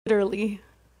literally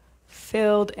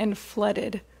filled and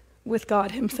flooded with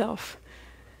God himself.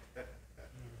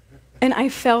 And I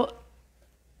felt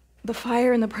the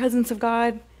fire and the presence of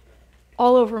God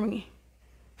all over me,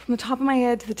 from the top of my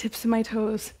head to the tips of my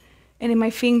toes, and in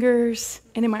my fingers,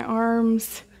 and in my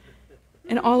arms,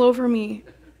 and all over me,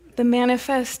 the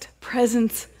manifest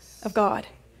presence of God.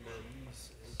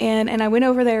 And I went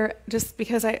over there just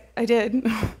because I did.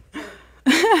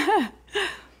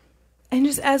 And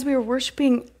just as we were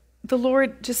worshiping, the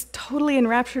Lord just totally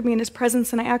enraptured me in his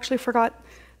presence, and I actually forgot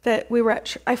that we were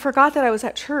at I forgot that I was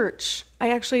at church.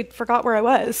 I actually forgot where I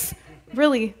was.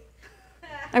 Really.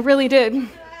 I really did.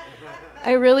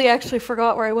 I really actually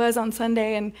forgot where I was on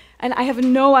Sunday, and I have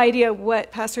no idea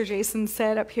what Pastor Jason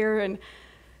said up here,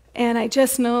 and I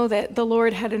just know that the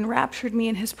Lord had enraptured me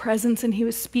in his presence, and he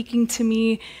was speaking to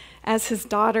me as his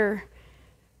daughter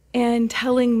and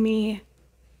telling me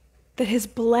that his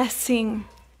blessing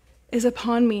is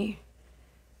upon me.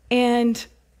 And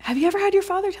have you ever had your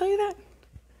father tell you that?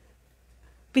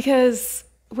 Because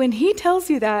when he tells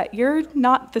you that, you're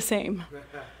not the same.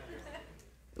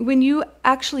 When you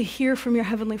actually hear from your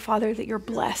Heavenly Father that you're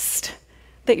blessed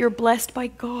by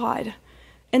God,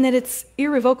 and that it's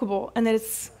irrevocable, and that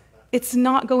it's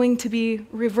not going to be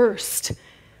reversed.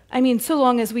 I mean, so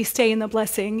long as we stay in the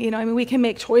blessing, we can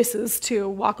make choices to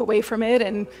walk away from it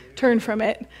and turn from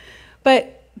it.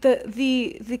 But the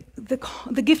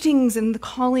giftings and the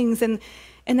callings and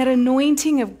that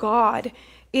anointing of God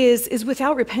is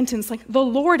without repentance. Like, the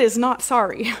Lord is not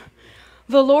sorry.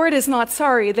 The Lord is not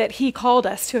sorry that he called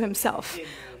us to himself.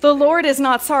 The Lord is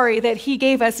not sorry that he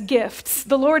gave us gifts.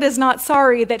 The Lord is not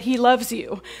sorry that he loves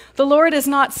you. The Lord is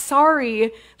not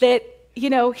sorry that,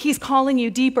 he's calling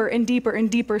you deeper and deeper and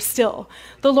deeper still.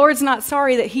 The Lord's not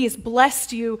sorry that he has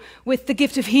blessed you with the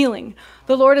gift of healing.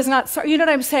 The Lord is not sorry. You know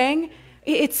what I'm saying?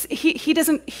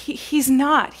 He's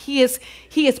not. He is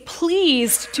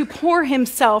pleased to pour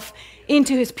himself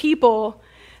into his people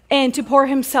and to pour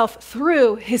himself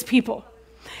through his people.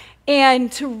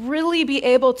 And to really be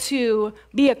able to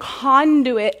be a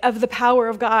conduit of the power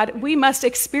of God, we must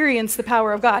experience the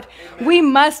power of God. We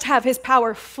must have his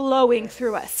power flowing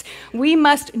through us. We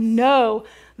must know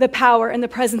the power and the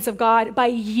presence of God by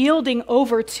yielding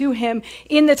over to him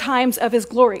in the times of his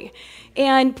glory.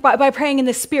 And by praying in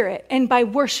the Spirit, and by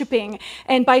worshiping,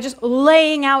 and by just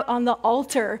laying out on the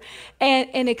altar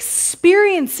and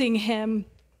experiencing him.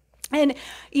 And,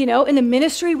 in the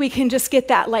ministry, we can just get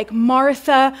that like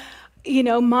Martha,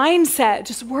 mindset,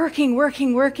 just working,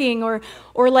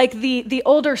 or like the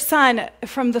older son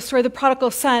from the story, the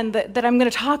prodigal son that I'm going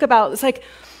to talk about.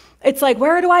 It's like,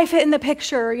 where do I fit in the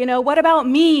picture? What about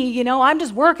me? I'm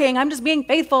just working, I'm just being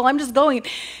faithful, I'm just going,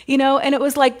 and it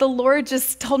was like the Lord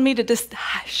just told me to just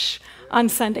hush on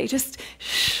Sunday, just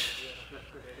shh,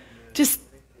 just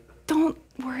don't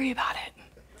worry about it.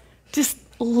 Just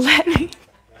let me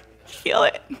feel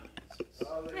it.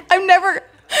 I'm never,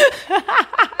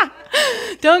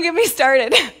 don't get me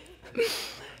started.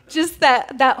 Just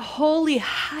that holy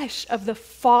hush of the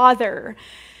Father.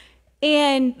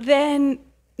 And then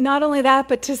not only that,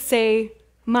 but to say,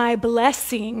 my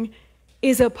blessing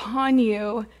is upon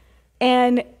you,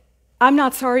 and I'm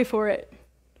not sorry for it,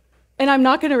 and I'm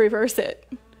not going to reverse it.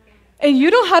 And you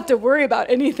don't have to worry about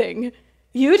anything.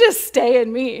 You just stay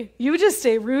in me. You just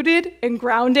stay rooted and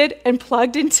grounded and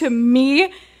plugged into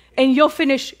me, and you'll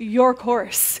finish your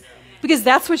course, because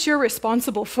that's what you're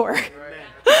responsible for.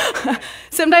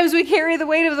 Sometimes we carry the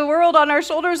weight of the world on our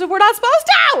shoulders and we're not supposed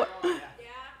to.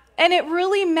 And it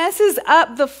really messes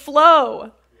up the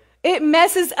flow. It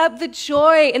messes up the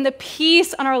joy and the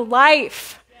peace on our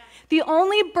life. The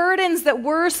only burdens that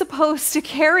we're supposed to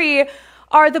carry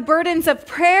are the burdens of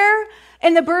prayer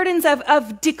and the burdens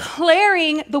of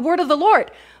declaring the word of the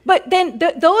Lord. But then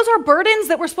those are burdens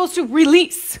that we're supposed to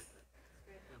release.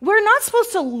 We're not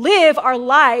supposed to live our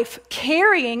life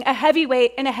carrying a heavy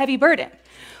weight and a heavy burden.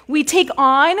 We take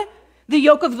on the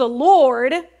yoke of the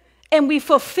Lord and we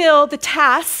fulfill the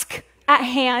task at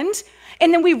hand,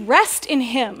 and then we rest in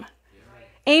him.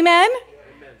 Amen?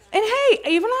 And hey,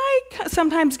 even I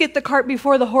sometimes get the cart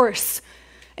before the horse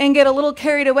and get a little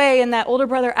carried away in that older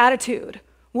brother attitude.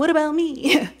 What about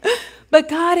me? But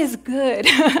God is good.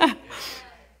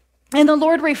 And the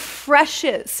Lord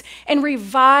refreshes and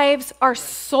revives our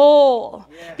soul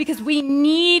because we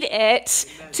need it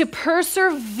to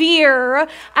persevere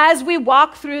as we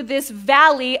walk through this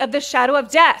valley of the shadow of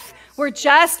death. We're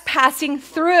just passing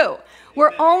through.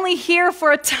 We're only here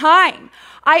for a time.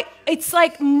 It's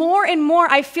like more and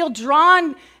more I feel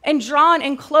drawn and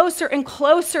closer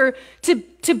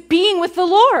to being with the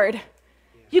Lord.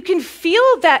 You can feel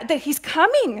that he's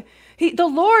coming. The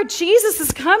Lord Jesus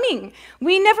is coming.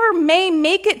 We never may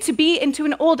make it to be into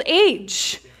an old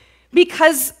age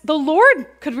because the Lord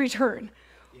could return.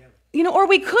 Or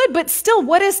we could, but still,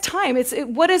 what is time?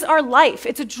 What is our life?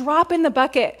 It's a drop in the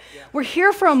bucket. We're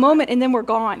here for a moment and then we're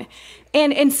gone.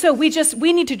 And so we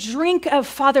need to drink of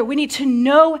Father. We need to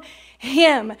know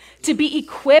him to be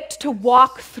equipped to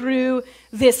walk through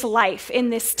this life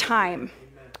in this time.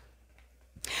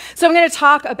 So I'm going to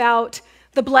talk about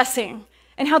the blessing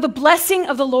and how the blessing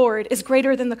of the Lord is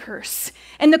greater than the curse.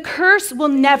 And the curse will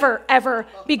never, ever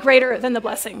be greater than the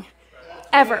blessing.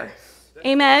 Ever.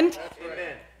 Amen?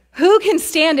 Who can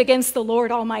stand against the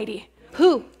Lord Almighty?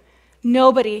 Who?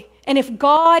 Nobody. And if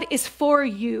God is for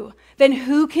you, then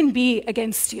who can be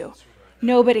against you?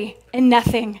 Nobody and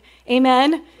nothing.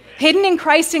 Amen? Hidden in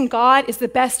Christ and God is the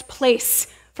best place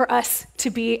for us to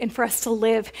be and for us to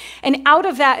live. And out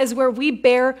of that is where we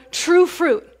bear true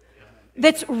fruit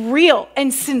that's real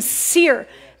and sincere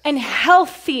and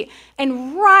healthy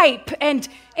and ripe and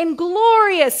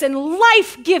glorious and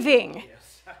life-giving.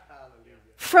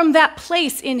 From that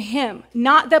place in him,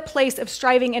 not the place of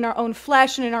striving in our own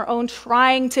flesh and in our own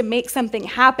trying to make something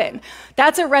happen.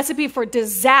 That's a recipe for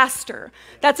disaster.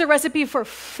 That's a recipe for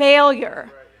failure.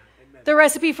 The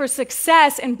recipe for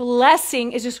success and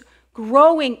blessing is just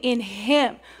growing in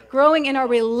him, growing in our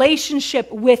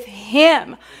relationship with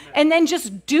him, and then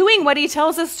just doing what he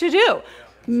tells us to do.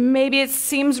 Maybe it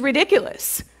seems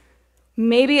ridiculous.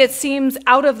 Maybe it seems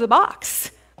out of the box,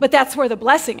 but that's where the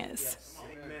blessing is.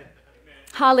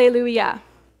 Hallelujah.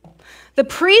 The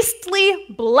priestly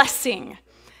blessing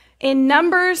in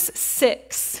Numbers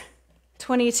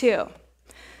 6:22.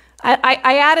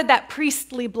 I added that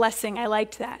priestly blessing. I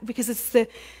liked that because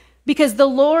the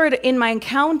Lord, in my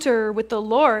encounter with the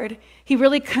Lord, he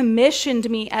really commissioned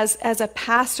me as a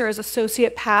pastor, as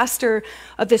associate pastor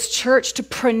of this church, to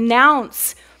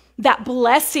pronounce that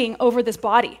blessing over this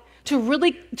body, to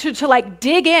really to like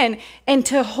dig in and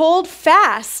to hold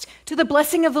fast to the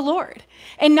blessing of the Lord.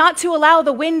 And not to allow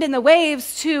the wind and the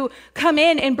waves to come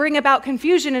in and bring about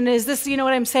confusion. And is this, you know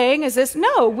what I'm saying? Is this?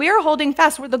 No, we're holding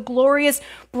fast. We're the glorious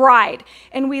bride.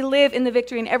 And we live in the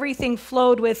victory. And everything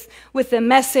flowed with the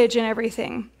message and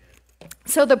everything.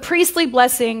 So the priestly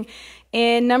blessing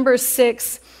in Numbers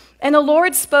 6. And the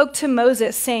Lord spoke to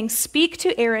Moses, saying, speak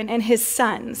to Aaron and his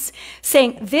sons,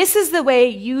 saying, this is the way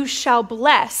you shall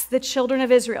bless the children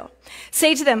of Israel.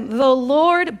 Say to them, the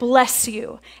Lord bless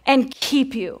you and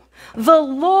keep you. The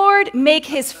Lord make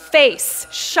his face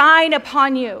shine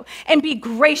upon you and be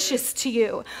gracious to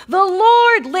you. The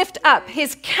Lord lift up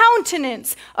his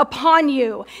countenance upon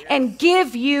you and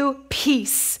give you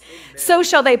peace. So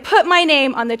shall they put my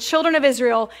name on the children of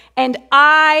Israel, and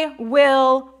I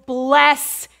will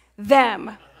bless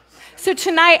them. So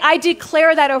tonight I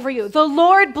declare that over you. The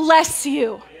Lord bless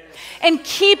you and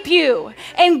keep you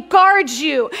and guard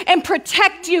you and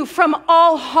protect you from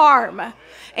all harm.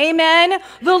 Amen.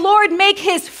 The Lord make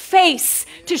his face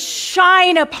to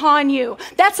shine upon you.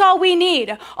 That's all we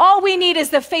need. All we need is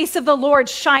the face of the Lord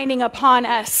shining upon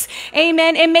us.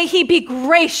 Amen. And may he be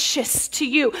gracious to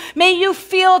you. May you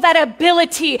feel that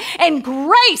ability and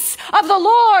grace of the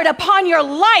Lord upon your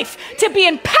life to be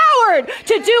empowered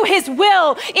to do his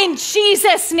will in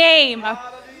Jesus' name.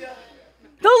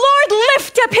 The Lord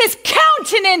lift up his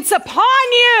countenance upon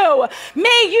you.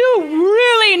 May you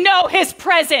really know his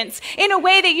presence in a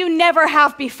way that you never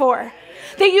have before,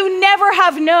 that you never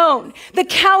have known. The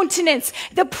countenance,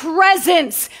 the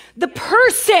presence, the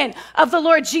person of the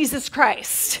Lord Jesus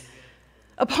Christ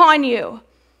upon you.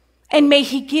 And may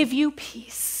he give you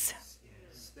peace.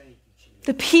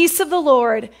 The peace of the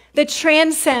Lord that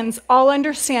transcends all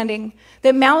understanding,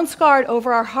 that mounts guard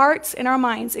over our hearts and our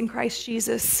minds in Christ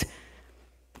Jesus.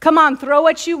 Come on, throw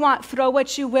what you want, throw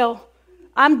what you will.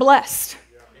 I'm blessed.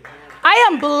 I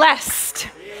am blessed.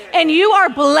 And you are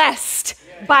blessed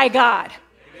by God.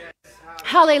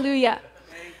 Hallelujah.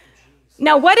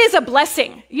 Now, what is a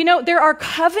blessing? You know, there are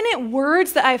covenant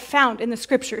words that I've found in the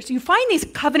scriptures. You find these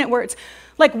covenant words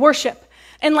like worship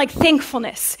and like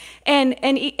thankfulness and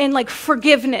like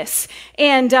forgiveness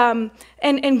and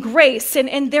grace.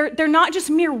 And they're not just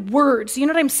mere words. You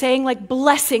know what I'm saying? Like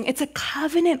blessing. It's a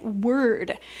covenant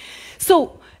word.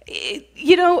 So,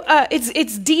 you know,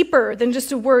 it's deeper than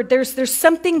just a word. There's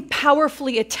something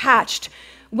powerfully attached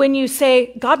when you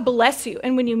say, God bless you,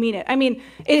 and when you mean it. I mean,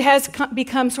 it has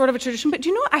become sort of a tradition, but do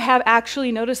you know what I have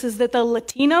actually noticed is that the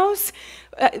Latinos,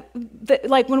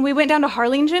 like when we went down to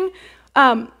Harlingen,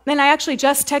 and I actually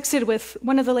just texted with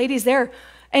one of the ladies there,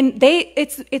 and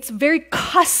it's very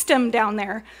custom down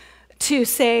there to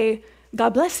say,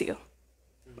 God bless you.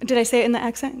 Did I say it in the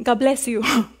accent? God bless you.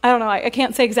 I don't know. I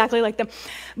can't say exactly like them.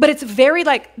 But it's very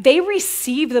like they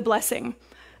receive the blessing.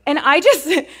 And I just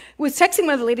was texting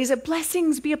one of the ladies, that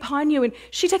blessings be upon you. And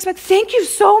she texts back, thank you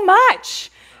so much.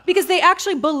 Because they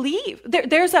actually believe.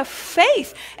 There's a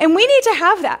faith. And we need to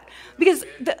have that. Because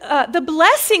the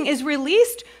blessing is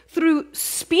released through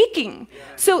speaking.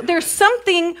 So there's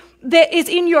something that is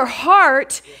in your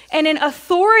heart and an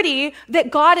authority that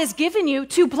God has given you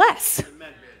to bless.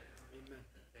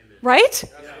 Right?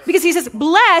 Because he says,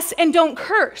 bless and don't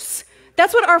curse.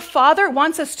 That's what our Father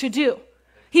wants us to do.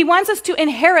 He wants us to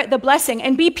inherit the blessing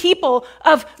and be people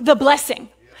of the blessing.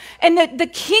 And the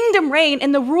kingdom reign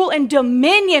and the rule and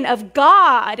dominion of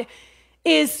God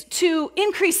is to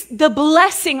increase the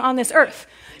blessing on this earth.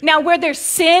 Now, where there's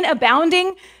sin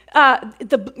abounding,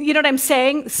 you know what I'm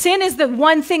saying? Sin is the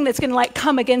one thing that's going to like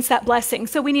come against that blessing.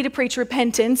 So we need to preach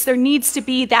repentance. There needs to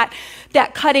be that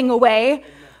cutting away.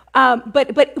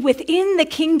 But within the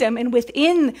kingdom and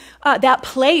within that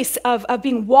place of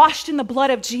being washed in the blood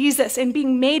of Jesus and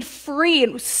being made free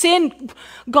and sin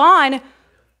gone,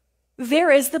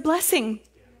 there is the blessing.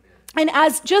 And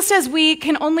just as we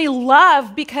can only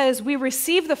love because we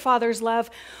receive the Father's love,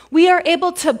 we are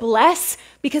able to bless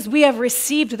because we have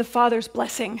received the Father's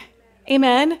blessing.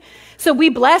 Amen? So we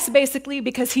bless basically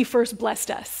because he first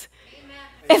blessed us.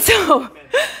 And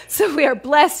so we are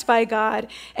blessed by God,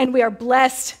 and we are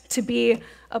blessed to be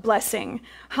a blessing.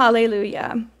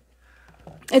 Hallelujah.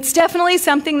 It's definitely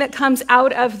something that comes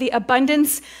out of the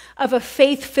abundance of a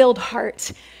faith-filled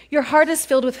heart. Your heart is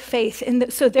filled with faith,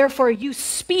 and so therefore you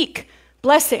speak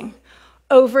blessing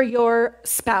over your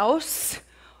spouse,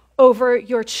 over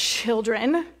your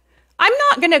children. I'm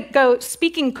not going to go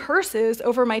speaking curses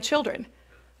over my children.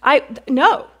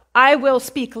 No. I will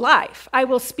speak life. I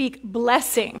will speak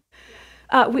blessing.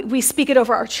 We speak it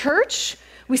over our church.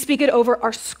 We speak it over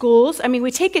our schools. I mean,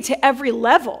 we take it to every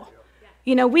level.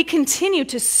 You know, we continue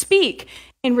to speak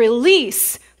and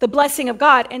release the blessing of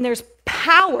God, and there's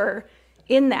power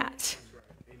in that.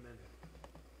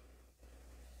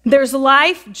 There's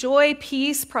life, joy,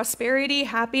 peace, prosperity,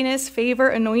 happiness, favor,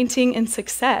 anointing, and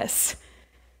success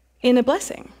in a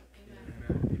blessing.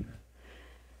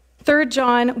 3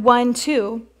 John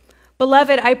 1:2.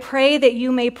 Beloved, I pray that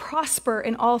you may prosper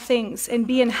in all things and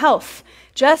be in health,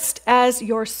 just as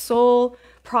your soul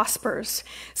prospers.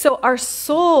 So our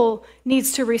soul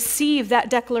needs to receive that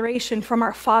declaration from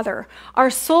our Father.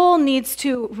 Our soul needs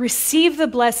to receive the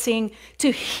blessing,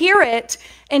 to hear it,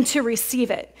 and to receive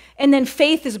it. And then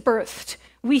faith is birthed.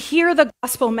 We hear the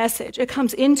gospel message. It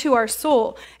comes into our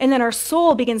soul, and then our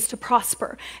soul begins to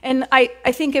prosper. And I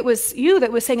think it was you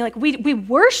that was saying, like, we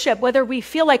worship whether we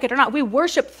feel like it or not. We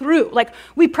worship through, like,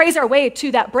 we praise our way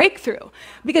to that breakthrough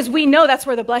because we know that's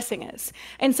where the blessing is.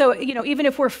 And so, you know, even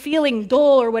if we're feeling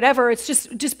dull or whatever, it's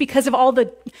just because of all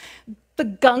the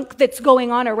gunk that's going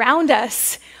on around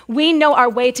us, we know our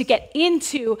way to get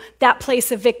into that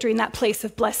place of victory and that place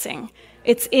of blessing.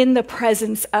 It's in the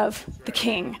presence of the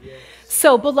King.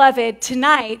 So, beloved,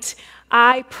 tonight,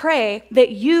 I pray that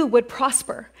you would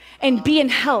prosper and be in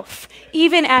health,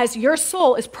 even as your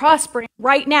soul is prospering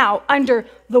right now under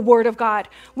the word of God.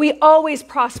 We always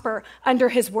prosper under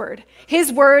his word.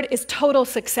 His word is total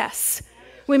success.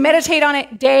 We meditate on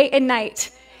it day and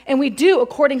night, and we do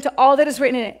according to all that is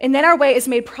written in it. And then our way is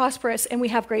made prosperous, and we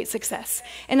have great success.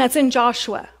 And that's in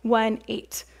Joshua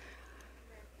 1:8.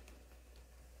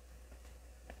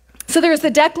 So there's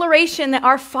the declaration that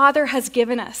our Father has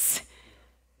given us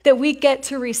that we get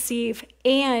to receive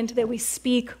and that we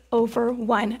speak over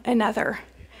one another.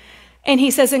 And he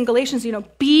says in Galatians, you know,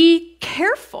 be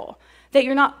careful that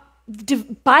you're not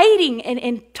biting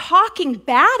and talking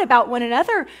bad about one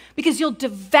another because you'll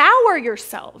devour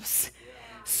yourselves.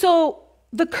 So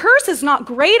the curse is not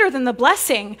greater than the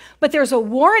blessing, but there's a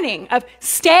warning of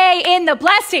stay in the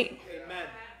blessing. Amen.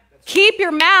 Keep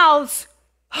your mouths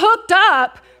hooked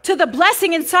up to the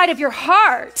blessing inside of your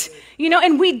heart, you know,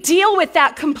 and we deal with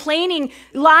that complaining,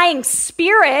 lying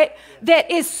spirit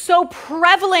that is so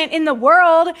prevalent in the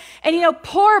world. And, you know,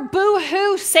 poor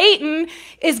boo-hoo Satan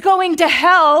is going to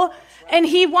hell, and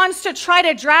he wants to try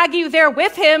to drag you there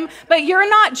with him, but you're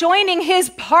not joining his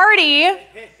party.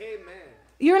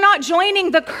 You're not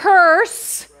joining the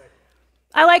curse.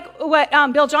 I like what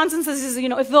Bill Johnson says is, you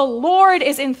know, if the Lord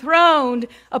is enthroned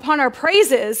upon our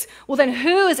praises, well, then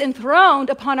who is enthroned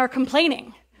upon our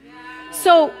complaining?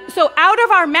 So out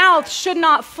of our mouth should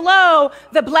not flow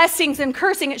the blessings and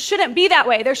cursing. It shouldn't be that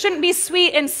way. There shouldn't be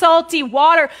sweet and salty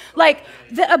water. Like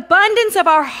the abundance of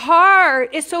our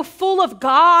heart is so full of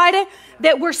God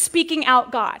that we're speaking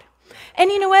out God. And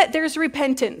you know what? There's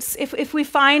repentance. If we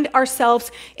find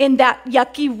ourselves in that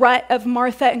yucky rut of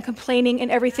Martha and complaining and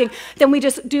everything, then we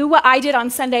just do what I did on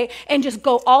Sunday and just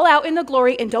go all out in the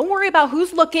glory and don't worry about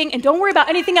who's looking and don't worry about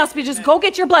anything else, but just go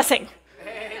get your blessing.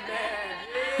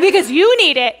 Because you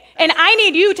need it and I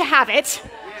need you to have it.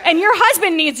 And your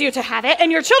husband needs you to have it,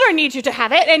 and your children need you to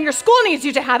have it, and your school needs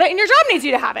you to have it, and your job needs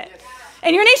you to have it,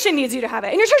 and your nation needs you to have it,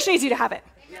 and your church needs you to have it.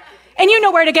 And you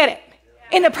know where to get it.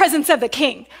 In the presence of the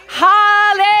King.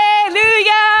 Hallelujah!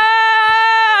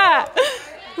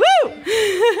 Woo!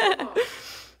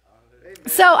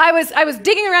 So I was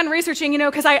digging around researching,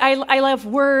 because I love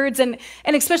words and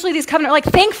especially these covenant, like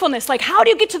thankfulness. Like, how do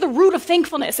you get to the root of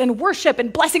thankfulness and worship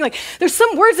and blessing? Like, there's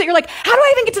some words that you're like, how do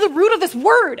I even get to the root of this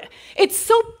word? It's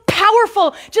so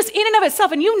powerful just in and of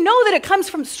itself. And you know that it comes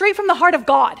straight from the heart of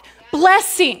God.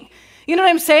 Blessing. You know what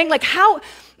I'm saying? Like how...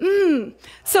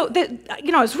 So,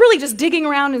 I was really just digging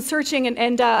around and searching,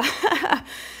 and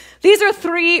these are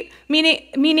three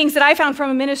meanings that I found from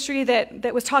a ministry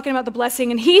that was talking about the blessing.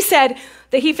 And he said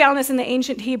that he found this in the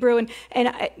ancient Hebrew, and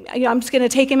I'm just going to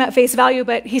take him at face value,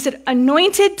 but he said,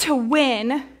 anointed to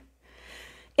win,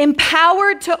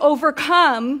 empowered to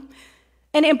overcome,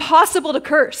 and impossible to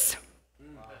curse.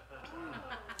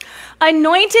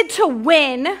 Anointed to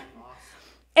win,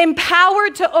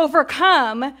 empowered to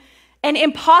overcome, and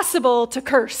impossible to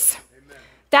curse. Amen.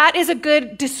 That is a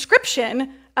good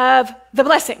description of the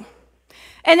blessing.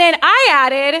 And then I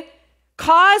added,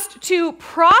 caused to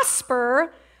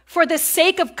prosper for the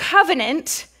sake of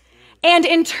covenant, and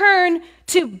in turn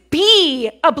to be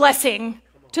a blessing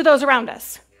to those around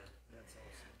us.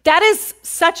 That is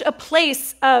such a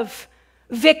place of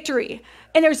victory.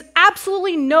 And there's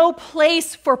absolutely no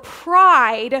place for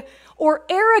pride or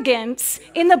arrogance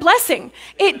in the blessing.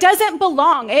 It doesn't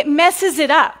belong. It messes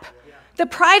it up. The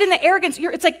pride and the arrogance,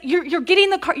 it's like you're getting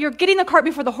the cart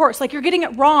before the horse. Like you're getting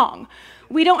it wrong.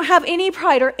 We don't have any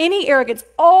pride or any arrogance.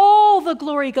 All the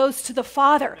glory goes to the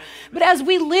Father. But as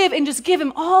we live and just give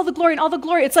him all the glory and all the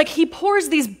glory, it's like he pours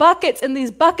these buckets and these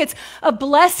buckets of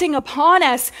blessing upon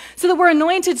us so that we're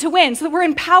anointed to win, so that we're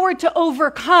empowered to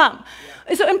overcome.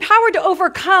 So empowered to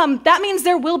overcome, that means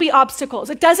there will be obstacles.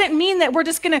 It doesn't mean that we're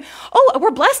just going to,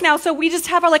 we're blessed now, so we just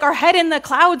have our head in the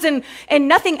clouds and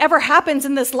nothing ever happens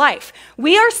in this life.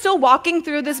 We are still walking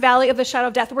through this valley of the shadow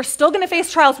of death. We're still going to face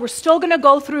trials. We're still going to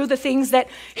go through the things that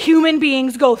human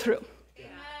beings go through.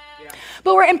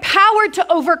 But we're empowered to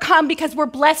overcome because we're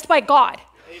blessed by God.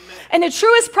 Amen. And the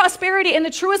truest prosperity and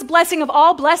the truest blessing of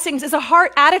all blessings is a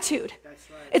heart attitude.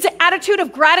 It's an attitude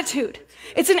of gratitude.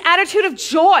 It's an attitude of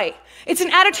joy. It's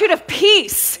an attitude of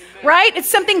peace, right? It's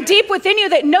something deep within you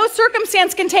that no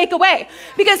circumstance can take away.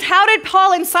 Because how did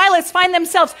Paul and Silas find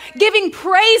themselves giving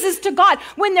praises to God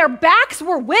when their backs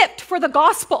were whipped for the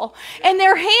gospel and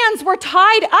their hands were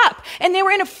tied up and they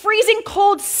were in a freezing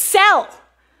cold cell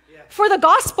for the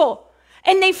gospel?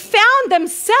 And they found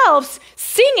themselves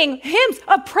singing hymns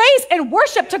of praise and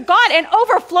worship to God and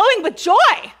overflowing with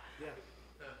joy.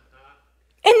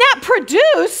 And that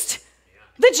produced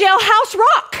the jailhouse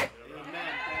rock.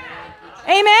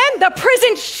 Amen. The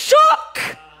prison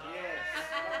shook.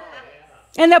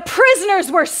 And the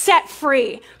prisoners were set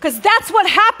free. Because that's what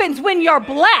happens when you're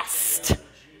blessed.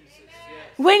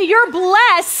 When you're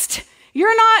blessed,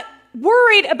 you're not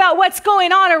worried about what's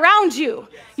going on around you.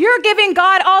 You're giving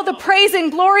God all the praise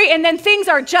and glory, and then things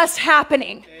are just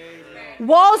happening.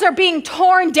 Walls are being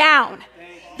torn down.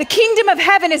 The kingdom of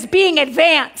heaven is being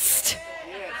advanced.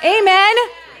 Amen.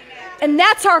 And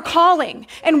that's our calling.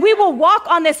 And we will walk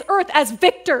on this earth as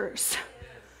victors.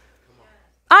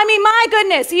 I mean, my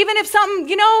goodness, even if something,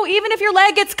 even if your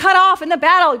leg gets cut off in the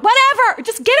battle, whatever,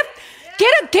 just get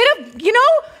a,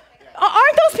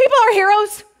 aren't those people our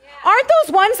heroes? Aren't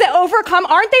those ones that overcome,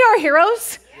 aren't they our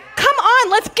heroes? Come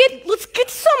on, let's get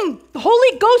some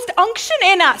Holy Ghost unction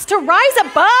in us to rise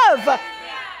above.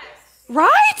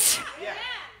 Right?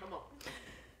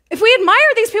 If we admire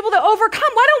these people that overcome,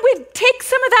 why don't we take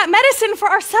some of that medicine for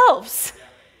ourselves?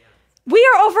 We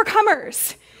are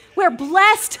overcomers. We're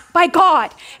blessed by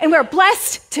God, and we're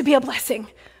blessed to be a blessing.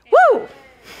 Woo!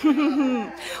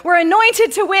 We're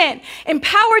anointed to win,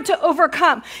 empowered to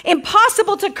overcome,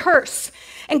 impossible to curse,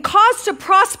 and caused to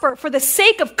prosper for the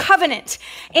sake of covenant,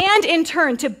 and in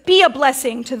turn to be a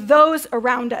blessing to those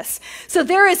around us. So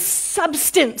there is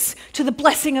substance to the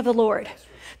blessing of the Lord.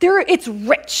 It's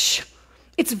rich.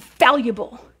 It's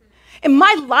valuable. And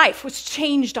my life was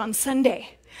changed on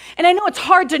Sunday. And I know it's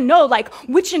hard to know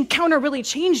which encounter really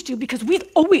changed you, because we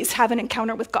always have an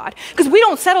encounter with God. Because we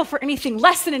don't settle for anything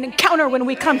less than an encounter when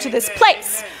we come to this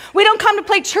place. We don't come to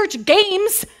play church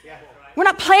games. We're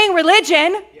not playing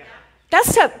religion.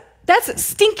 That's to That's a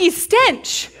stinky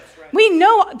stench. We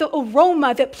know the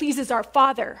aroma that pleases our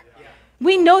Father.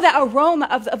 We know that aroma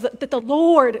that the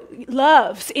Lord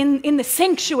loves in the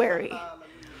sanctuary.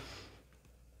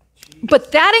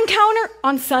 But that encounter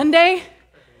on Sunday,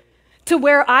 to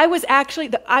where I was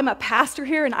actually, I'm a pastor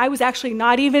here, and I was actually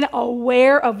not even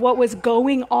aware of what was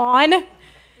going on,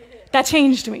 that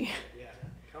changed me.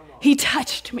 He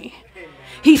touched me.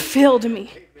 He filled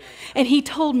me. And he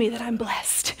told me that I'm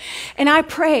blessed. And I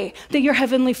pray that your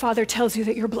Heavenly Father tells you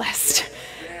that you're blessed.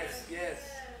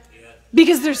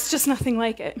 Because there's just nothing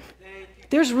like it.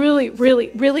 There's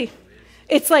really,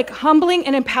 it's like humbling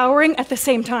and empowering at the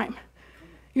same time.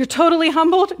 You're totally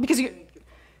humbled because you're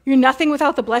nothing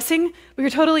without the blessing, but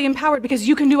you're totally empowered because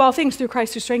you can do all things through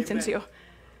Christ who strengthens you.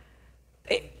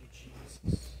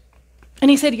 And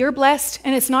he said, you're blessed,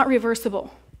 and it's not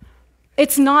reversible.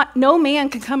 It's not, no man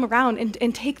can come around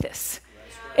and take this.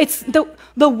 It's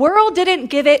the world didn't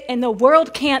give it, and the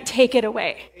world can't take it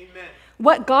away. Amen.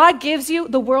 What God gives you,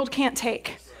 the world can't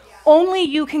take. Only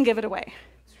you can give it away.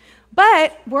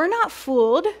 But we're not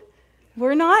fooled.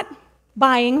 We're not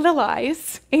buying the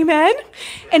lies. Amen?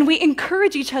 And we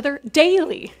encourage each other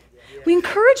daily. We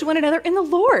encourage one another in the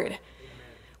Lord.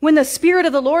 When the Spirit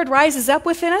of the Lord rises up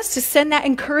within us to send that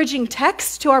encouraging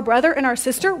text to our brother and our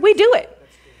sister, we do it.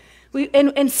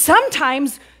 And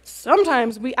sometimes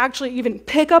we actually even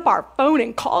pick up our phone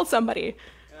and call somebody.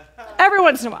 Every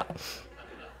once in a while.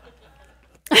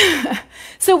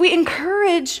 So we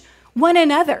encourage one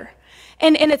another.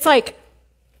 And it's like,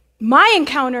 my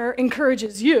encounter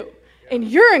encourages you, and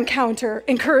your encounter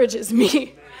encourages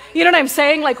me. You know what I'm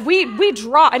saying? Like we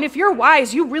draw, and if you're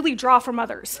wise, you really draw from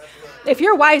others. If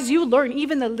you're wise, you learn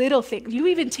even the little things. You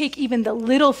even take even the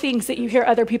little things that you hear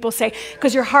other people say,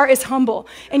 because your heart is humble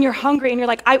and you're hungry and you're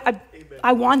like,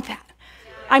 I want that.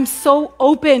 I'm so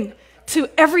open to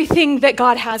everything that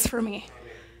God has for me.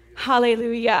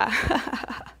 Hallelujah.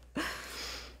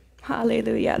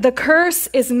 Hallelujah. The curse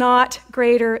is not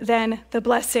greater than the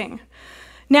blessing.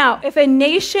 Now, if a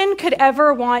nation could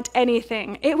ever want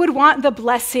anything, it would want the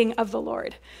blessing of the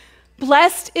Lord.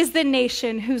 Blessed is the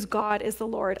nation whose God is the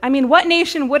Lord. I mean, what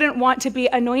nation wouldn't want to be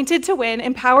anointed to win,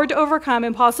 empowered to overcome,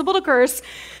 impossible to curse,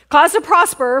 cause to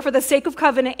prosper for the sake of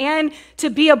covenant, and to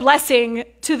be a blessing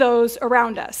to those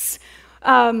around us?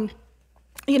 But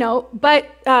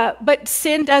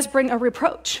sin does bring a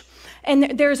reproach.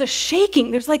 And there's a shaking.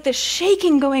 There's like this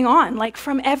shaking going on, like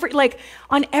on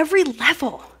every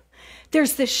level.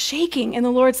 There's this shaking, and the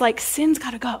Lord's like, sin's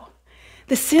got to go.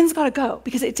 The sin's got to go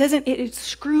because it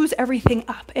screws everything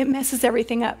up. It messes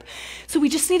everything up. So we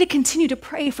just need to continue to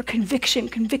pray for conviction,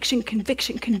 and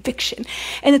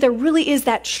that there really is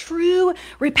that true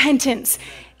repentance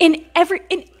in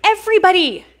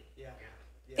everybody,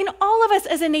 in all of us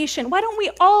as a nation. Why don't we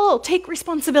all take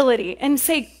responsibility and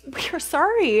say, we are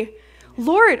sorry.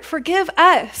 Lord, forgive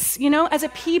us, as a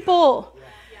people.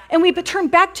 And we turn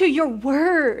back to your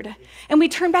word, and we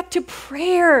turn back to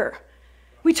prayer.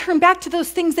 We turn back to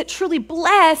those things that truly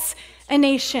bless a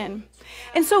nation.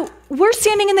 And so we're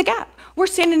standing in the gap. We're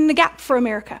standing in the gap for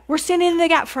America. We're standing in the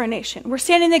gap for a nation. We're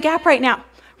standing in the gap right now,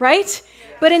 right?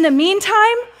 But in the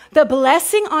meantime, the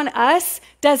blessing on us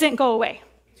doesn't go away.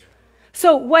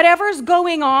 So whatever's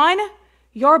going on,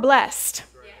 you're blessed.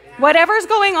 Whatever's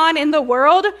going on in the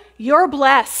world, you're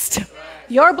blessed.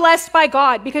 You're blessed by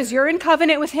God because you're in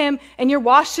covenant with him and you're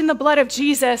washed in the blood of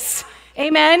Jesus.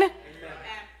 Amen?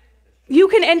 You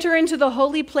can enter into the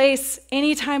holy place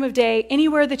any time of day,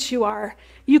 anywhere that you are.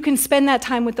 You can spend that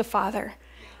time with the Father,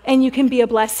 and you can be a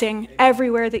blessing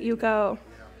everywhere that you go.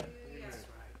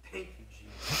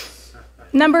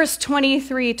 Numbers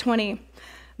 23:20.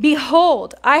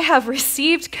 Behold, I have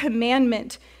received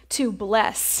commandment to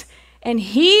bless, and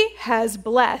he has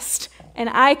blessed, and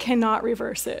I cannot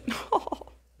reverse it.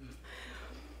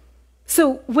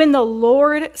 So when the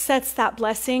Lord sets that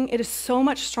blessing, it is so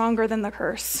much stronger than the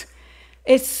curse.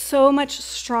 It's so much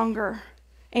stronger.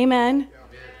 Amen.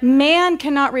 Man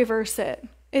cannot reverse it.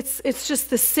 It's just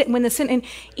the sin, and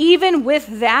even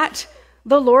with that,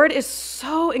 the Lord is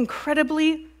so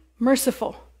incredibly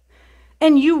merciful.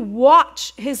 And you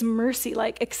watch his mercy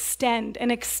extend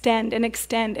and extend and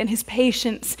extend, and his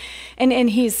patience, and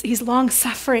he's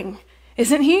long-suffering,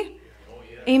 isn't he? Oh,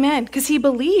 yeah. Amen. Because he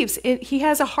believes he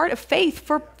has a heart of faith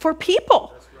for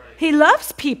people. Right. He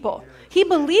loves people. He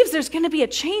believes there's going to be a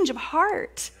change of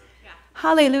heart. Yeah.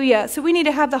 Hallelujah. So we need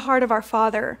to have the heart of our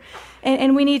Father,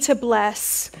 and we need to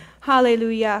bless.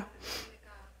 Hallelujah.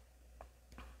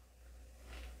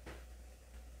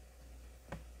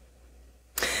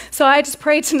 So I just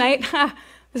pray tonight,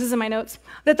 This is in my notes.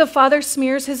 That the Father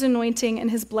smears his anointing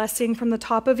and his blessing from the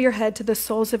top of your head to the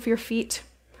soles of your feet,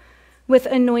 with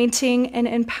anointing and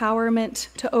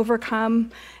empowerment to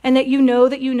overcome, and that you know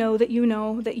that you know that you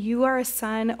know that you are a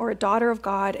son or a daughter of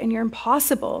God, and you're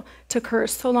impossible to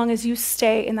curse so long as you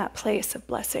stay in that place of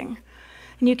blessing.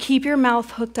 And you keep your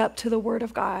mouth hooked up to the word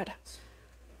of God.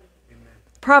 Amen.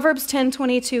 Proverbs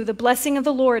 10:22, the blessing of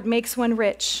the Lord makes one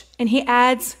rich, and he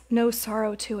adds no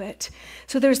sorrow to it.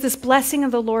 So there's this blessing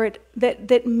of the Lord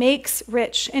that makes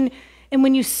rich. And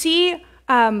when you see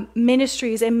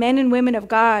ministries and men and women of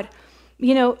God,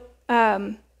 you know,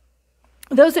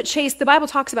 those that chase, the Bible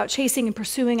talks about chasing and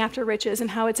pursuing after riches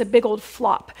and how it's a big old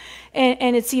flop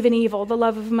and it's even evil. The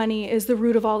love of money is the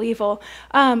root of all evil.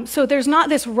 So there's not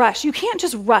this rush. You can't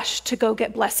just rush to go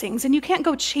get blessings and you can't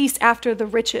go chase after the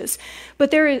riches.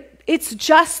 But it's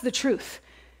just the truth.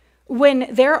 When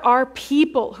there are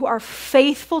people who are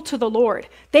faithful to the Lord,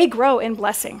 they grow in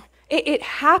blessing. It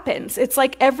happens. It's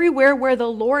like everywhere where the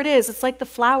Lord is, it's like the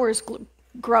flowers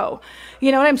grow.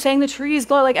 You know what I'm saying? The trees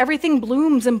grow, like everything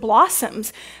blooms and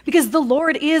blossoms because the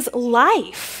Lord is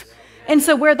life. And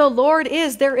so where the Lord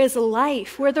is, there is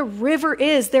life. Where the river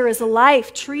is, there is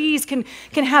life. Trees can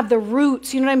have the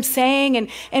roots, you know what I'm saying,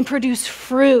 and produce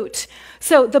fruit.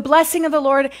 So the blessing of the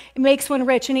Lord makes one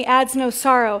rich, and he adds no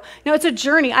sorrow. Now, it's a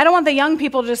journey. I don't want the young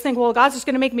people to just think, well, God's just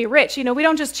going to make me rich. You know, we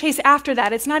don't just chase after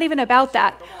that. It's not even about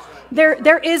that.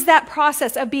 There is that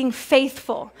process of being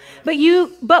faithful.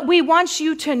 But we want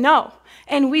you to know,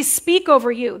 and we speak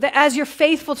over you, that as you're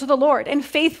faithful to the Lord and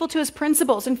faithful to his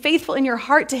principles and faithful in your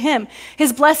heart to him,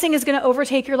 his blessing is going to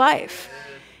overtake your life.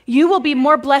 You will be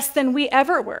more blessed than we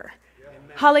ever were.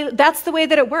 Hallelujah. That's the way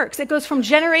that it works. It goes from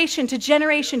generation to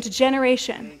generation to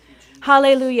generation.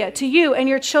 Hallelujah. To you and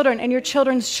your children and your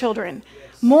children's children.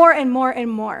 More and more and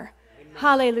more.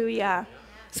 Hallelujah.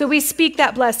 So we speak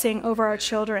that blessing over our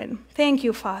children. Thank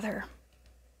you, Father.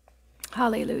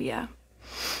 Hallelujah.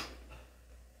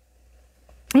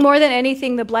 More than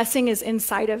anything, the blessing is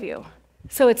inside of you.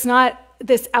 So it's not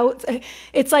this out.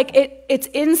 It's like it's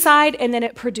inside and then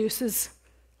it produces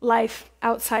life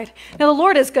outside. Now the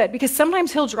Lord is good because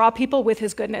sometimes he'll draw people with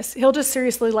his goodness. He'll just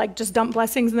seriously just dump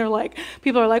blessings and they're like,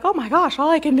 people are like, oh my gosh, all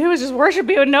I can do is just worship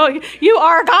you and know you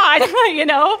are God, you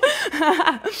know?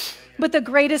 But the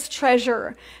greatest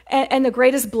treasure and the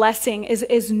greatest blessing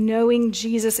is knowing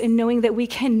Jesus and knowing that we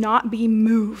cannot be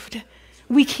moved.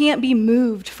 We can't be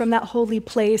moved from that holy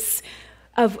place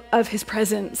of his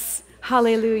presence.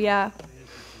 Hallelujah.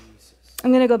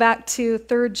 I'm going to go back to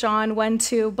 3 John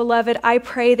 1:2. Beloved, I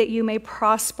pray that you may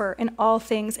prosper in all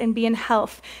things and be in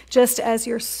health, just as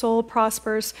your soul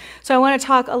prospers. So I want to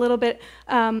talk a little bit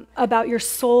about your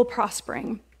soul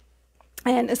prospering.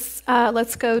 And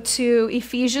let's go to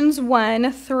Ephesians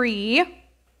 1:3.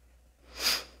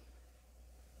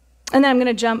 And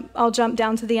then I'll jump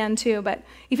down to the end too. But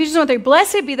Ephesians 1:3,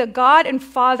 blessed be the God and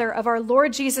Father of our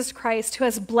Lord Jesus Christ, who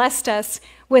has blessed us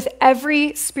with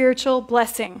every spiritual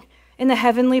blessing in the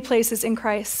heavenly places in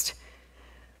Christ.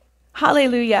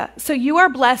 Hallelujah. So you are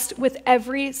blessed with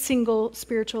every single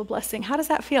spiritual blessing. How does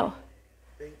that feel?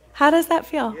 How does that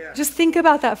feel? Yeah. Just think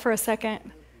about that for a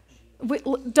second.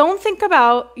 Don't think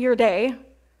about your day.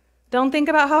 Don't think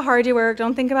about how hard you work.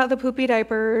 Don't think about the poopy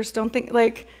diapers.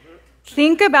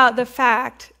 Think about the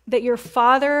fact that your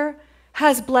Father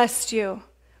has blessed you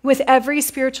with every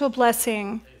spiritual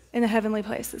blessing in the heavenly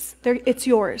places. It's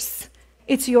yours.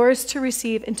 It's yours to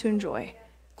receive and to enjoy.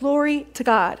 Glory to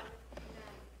God.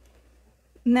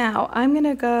 Now, I'm going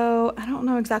to go, I don't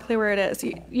know exactly where it is.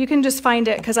 You can just find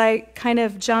it because I kind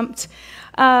of jumped.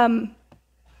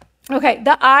 Okay,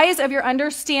 the eyes of your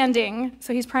understanding,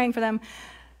 so he's praying for them,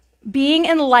 being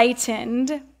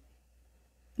enlightened,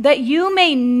 that you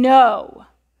may know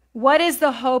what is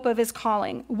the hope of his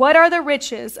calling, what are the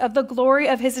riches of the glory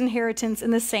of his inheritance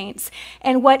in the saints,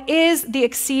 and what is the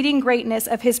exceeding greatness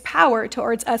of his power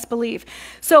towards us believe.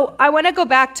 So I want to go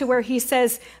back to where he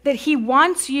says that he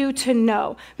wants you to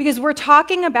know, because we're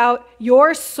talking about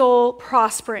your soul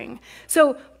prospering.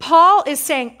 So Paul is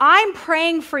saying, I'm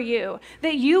praying for you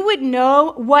that you would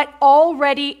know what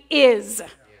already is.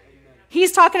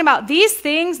 He's talking about these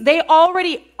things, they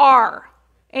already are.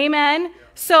 Amen?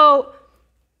 So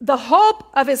the hope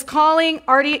of his calling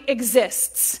already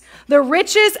exists. The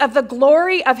riches of the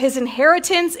glory of his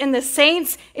inheritance in the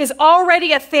saints is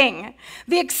already a thing.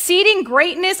 The exceeding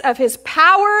greatness of his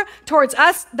power towards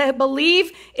us that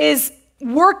believe is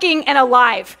working and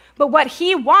alive. But what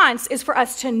he wants is for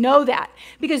us to know that,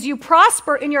 because you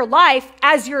prosper in your life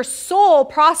as your soul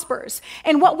prospers.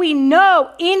 And what we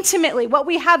know intimately, what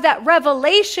we have that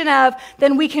revelation of,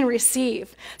 then we can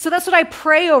receive. So that's what I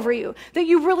pray over you, that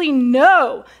you really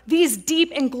know these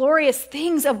deep and glorious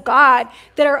things of God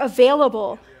that are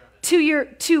available to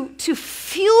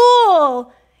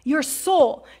fuel your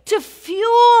soul, to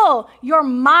fuel your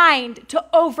mind to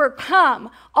overcome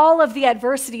all of the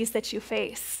adversities that you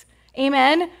face.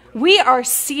 Amen? We are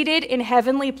seated in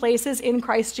heavenly places in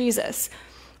Christ Jesus.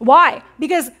 Why?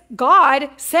 Because God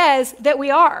says that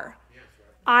we are.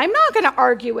 I'm not going to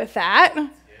argue with that.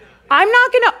 I'm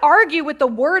not going to argue with the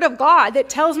word of God that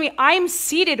tells me I'm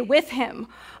seated with him.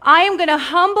 I am going to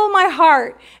humble my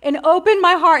heart and open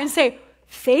my heart and say,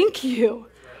 thank you.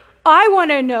 I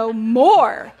want to know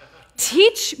more.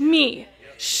 Teach me.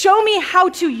 Show me how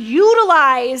to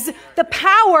utilize the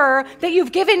power that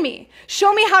you've given me.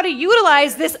 Show me how to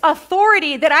utilize this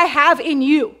authority that I have in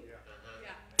you.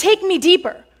 Take me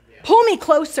deeper. Pull me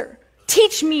closer.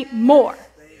 Teach me more.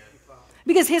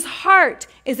 Because his heart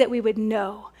is that we would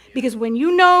know. Because when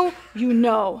you know, you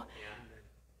know.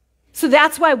 So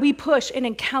that's why we push an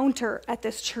encounter at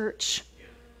this church.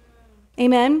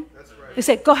 Amen? They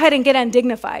say, go ahead and get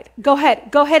undignified. Go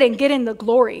ahead and get in the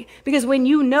glory. Because when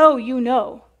you know, you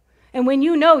know. And when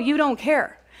you know, you don't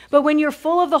care. But when you're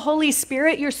full of the Holy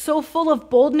Spirit, you're so full of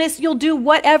boldness, you'll do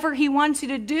whatever he wants you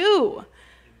to do.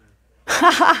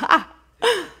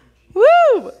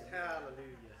 Woo!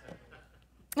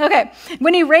 Okay,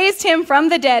 when he raised him from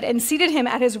the dead and seated him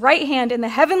at his right hand in the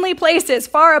heavenly places,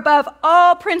 far above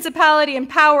all principality and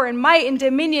power and might and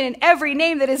dominion and every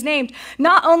name that is named,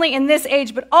 not only in this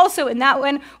age, but also in that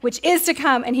one which is to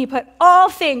come. And he put all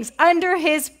things under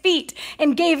his feet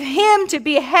and gave him to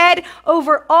be head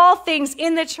over all things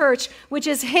in the church, which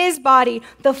is his body,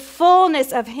 the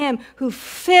fullness of him who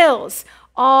fills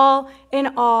all in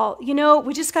all. You know,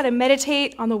 we just got to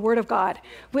meditate on the word of God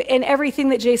and everything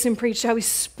that Jason preached, how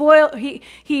Jesus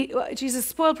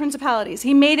spoiled principalities.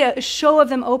 He made a show of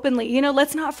them openly. You know,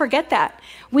 let's not forget that.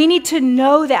 We need to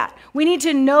know that. We need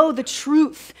to know the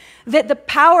truth, that the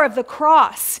power of the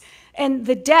cross and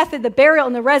the death and the burial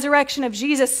and the resurrection of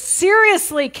Jesus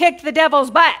seriously kicked the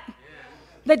devil's butt.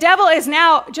 The devil is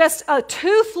now just a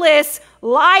toothless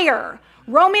liar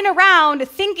roaming around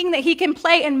thinking that he can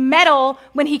play and meddle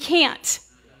when he can't.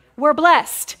 We're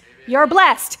blessed. You're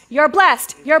blessed. You're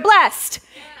blessed. You're blessed.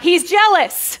 He's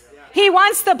jealous. He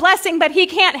wants the blessing, but he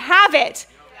can't have it.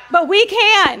 But we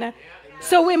can.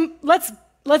 So let's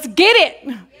get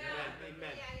it.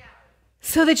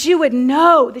 So that you would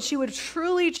know, that you would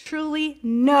truly, truly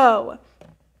know.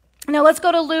 Now let's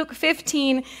go to Luke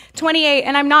 15:28,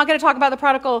 and I'm not going to talk about the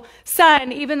prodigal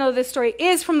son, even though this story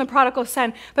is from the prodigal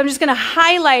son, but I'm just going to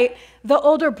highlight the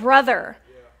older brother,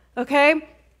 okay?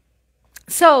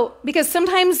 So, because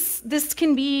sometimes this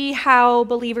can be how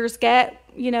believers get,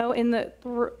 you know, in the,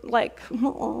 like,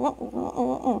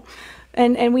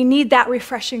 and we need that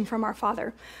refreshing from our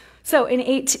Father. So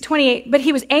in 28, but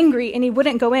he was angry and he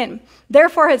wouldn't go in.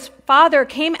 Therefore his father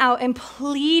came out and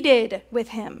pleaded with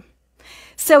him.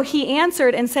 So he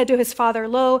answered and said to his father,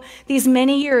 Lo, these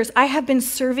many years I have been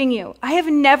serving you. I have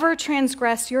never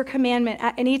transgressed your commandment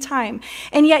at any time.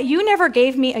 And yet you never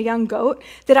gave me a young goat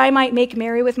that I might make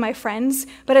merry with my friends.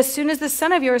 But as soon as the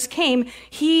son of yours came,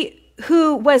 he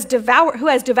who has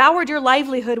devoured your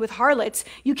livelihood with harlots,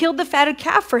 you killed the fatted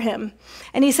calf for him.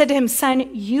 And he said to him, Son,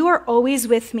 you are always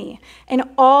with me, and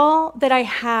all that I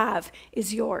have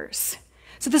is yours.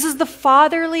 So this is the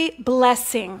fatherly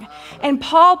blessing. And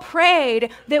Paul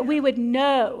prayed that we would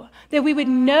know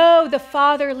the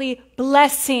fatherly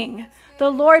blessing. The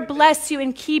Lord bless you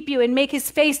and keep you and make his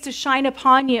face to shine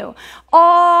upon you.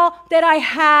 All that I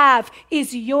have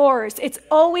is yours. It's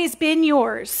always been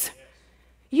yours.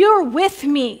 You're with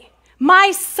me.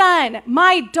 My son,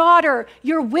 my daughter,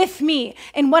 you're with me.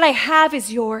 And what I have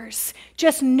is yours.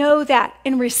 Just know that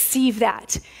and receive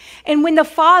that. And when the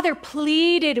father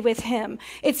pleaded with him,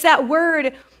 it's that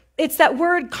word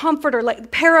comforter,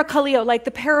 like parakaleo, like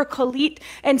the parakalite.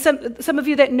 And some of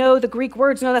you that know the Greek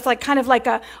words know that's like kind of like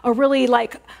a really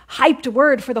like hyped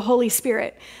word for the Holy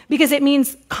Spirit, because it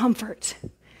means comfort.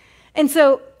 And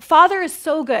so Father is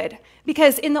so good,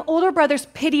 because in the older brother's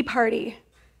pity party,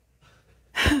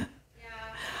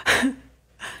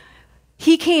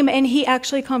 he came and he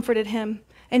actually comforted him.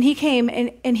 And he came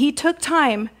and he took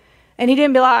time. And he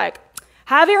didn't be like,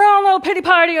 have your own little pity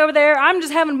party over there. I'm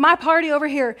just having my party over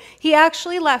here. He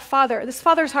actually let this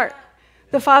father's heart.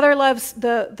 The father loves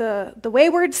the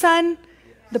wayward son,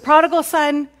 the prodigal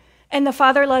son, and the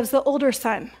father loves the older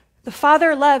son. The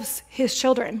father loves his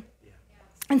children.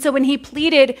 And so when he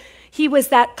pleaded, he was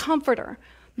that comforter,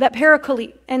 that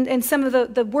paraclete. And some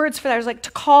of the words for that is like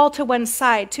to call to one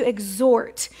side, to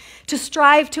exhort, to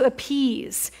strive to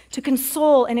appease, to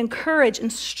console and encourage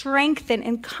and strengthen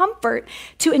and comfort,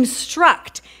 to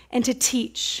instruct and to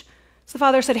teach. So the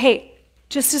Father said, hey,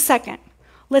 just a second.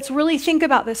 Let's really think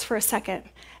about this for a second.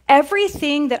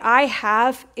 Everything that I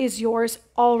have is yours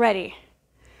already.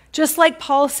 Just like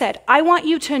Paul said, I want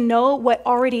you to know what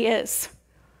already is.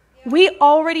 We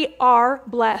already are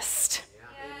blessed.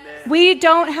 We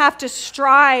don't have to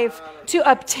strive to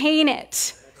obtain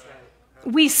it.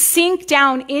 We sink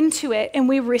down into it and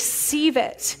we receive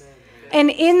it. And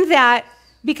in that,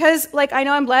 because like I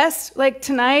know I'm blessed, like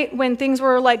tonight when things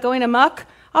were like going amok,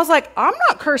 I was like, I'm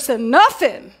not cursing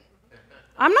nothing.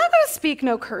 I'm not going to speak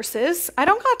no curses. I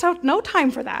don't got no time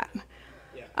for that.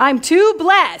 I'm too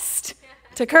blessed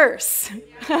to curse.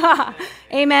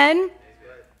 Amen.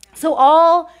 So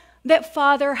all that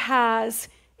Father has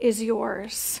is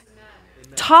yours.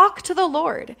 Talk to the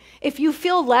Lord. If you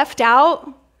feel left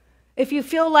out, if you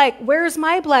feel like, where's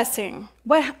my blessing?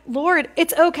 What, Lord,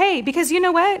 it's okay, because you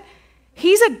know what?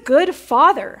 He's a good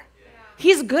Father.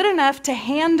 He's good enough to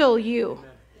handle you.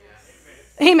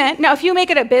 Amen. Now, if you make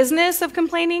it a business of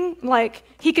complaining, like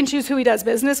he can choose who he does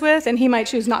business with, and he might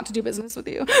choose not to do business with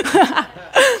you.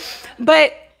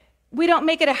 But we don't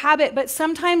make it a habit, but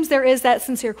sometimes there is that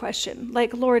sincere question,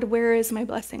 like, Lord, where is my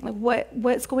blessing? Like,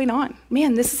 what's going on?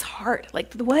 Man, this is hard.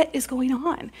 Like, what is going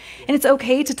on? And it's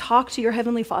okay to talk to your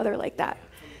Heavenly Father like that.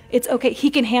 It's okay. He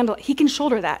can handle it. He can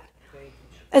shoulder that.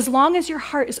 As long as your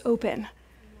heart is open,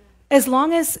 as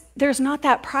long as there's not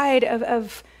that pride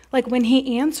of like when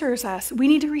he answers us, we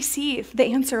need to receive the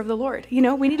answer of the Lord. You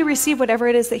know, we need to receive whatever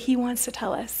it is that he wants to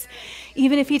tell us.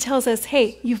 Even if he tells us,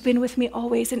 hey, you've been with me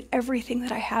always and everything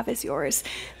that I have is yours.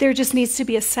 There just needs to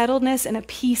be a settledness and a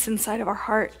peace inside of our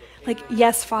heart. Like,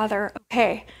 yes, Father,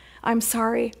 okay, I'm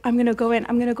sorry. I'm going to go in.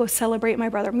 I'm going to go celebrate my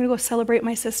brother. I'm going to go celebrate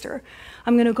my sister.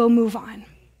 I'm going to go move on.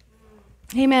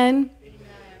 Amen.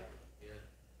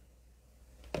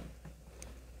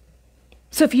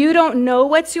 So if you don't know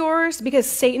what's yours because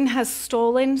Satan has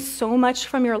stolen so much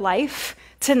from your life,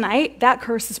 tonight that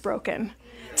curse is broken.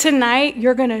 Tonight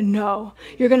you're going to know.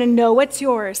 You're going to know what's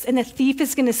yours, and the thief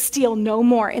is going to steal no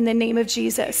more in the name of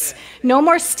Jesus. No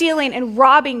more stealing and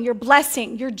robbing your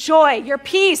blessing, your joy, your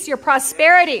peace, your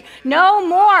prosperity. No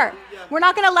more. We're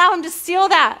not going to allow him to steal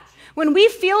that. When we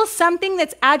feel something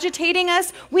that's agitating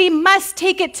us, we must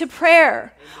take it to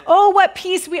prayer. Oh, what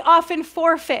peace we often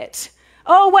forfeit.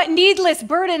 Oh, what needless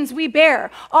burdens we bear,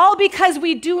 all because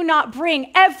we do not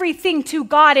bring everything to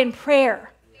God in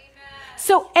prayer. Amen.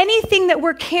 So anything that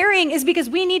we're carrying is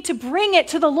because we need to bring it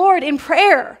to the Lord in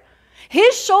prayer.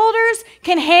 His shoulders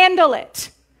can handle it.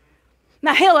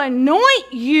 Now, he'll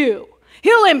anoint you.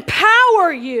 He'll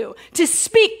empower you to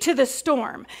speak to the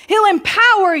storm. He'll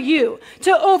empower you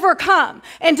to overcome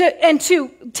and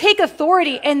to take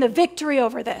authority and the victory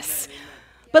over this.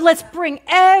 But let's bring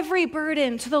every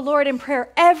burden to the Lord in prayer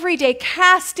every day,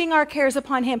 casting our cares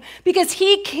upon him because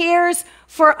he cares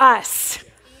for us.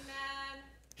 Amen.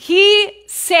 He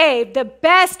saved the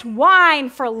best wine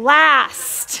for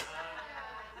last.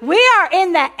 We are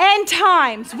in the end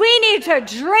times. We need to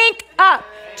drink up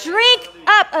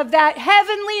of that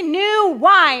heavenly new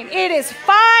wine. It is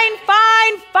fine,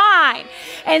 fine, fine.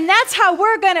 And that's how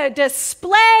we're going to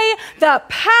display the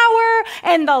power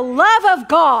and the love of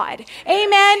God.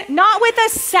 Amen. Not with a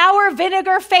sour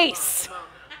vinegar face.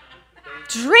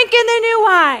 Drinking the new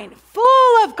wine,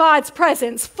 full of God's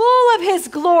presence, full of his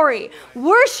glory,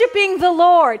 worshiping the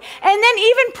Lord, and then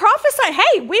even prophesying.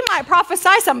 Hey, we might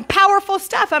prophesy some powerful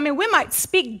stuff. I mean, we might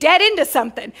speak dead into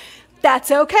something.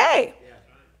 That's okay.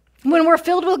 When we're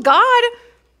filled with God,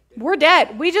 we're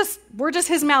dead. We're just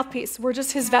his mouthpiece. We're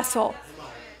just his vessel.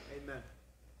 Amen.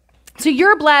 So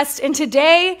you're blessed, and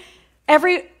today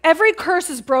every curse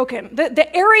is broken.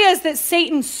 The areas that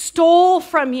Satan stole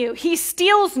from you, he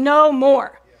steals no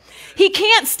more. He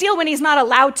can't steal when he's not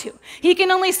allowed to. He can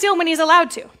only steal when he's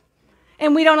allowed to.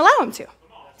 And we don't allow him to.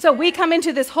 So we come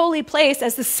into this holy place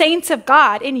as the saints of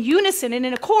God in unison and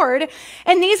in accord.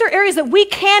 And these are areas that we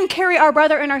can carry our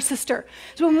brother and our sister.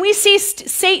 So when we see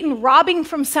Satan robbing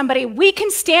from somebody, we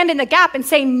can stand in the gap and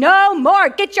say, no more.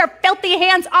 Get your filthy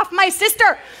hands off my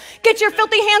sister. Get your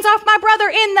filthy hands off my brother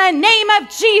in the name of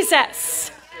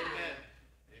Jesus.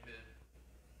 Amen.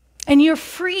 And you're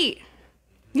free.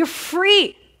 You're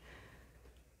free.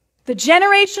 The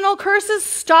generational curses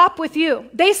stop with you.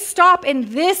 They stop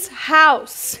in this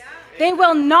house. They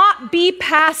will not be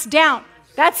passed down.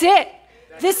 That's it.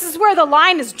 This is where the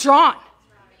line is drawn.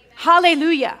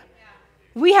 Hallelujah.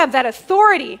 We have that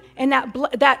authority and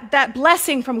that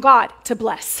blessing from God to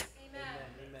bless. Amen.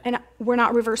 And we're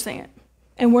not reversing it.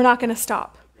 And we're not going to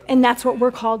stop. And that's what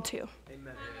we're called to.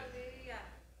 Amen.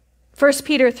 1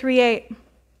 Peter 3:8.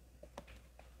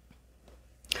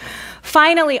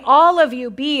 Finally, all of you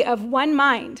be of one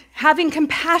mind, having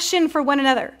compassion for one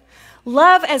another.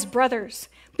 Love as brothers.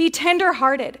 Be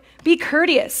tender-hearted. Be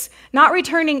courteous, not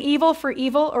returning evil for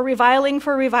evil or reviling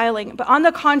for reviling, but on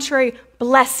the contrary,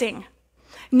 blessing,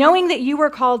 knowing that you were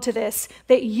called to this,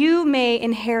 that you may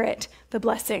inherit the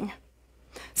blessing.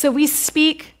 So we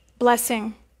speak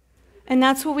blessing, and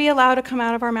that's what we allow to come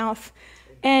out of our mouth.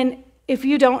 And if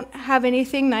you don't have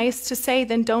anything nice to say,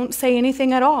 then don't say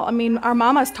anything at all. I mean, our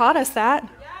mamas taught us that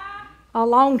a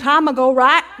long time ago,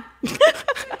 right?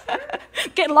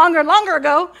 Getting longer and longer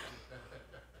ago.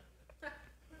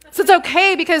 So it's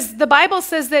okay, because the Bible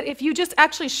says that if you just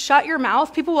actually shut your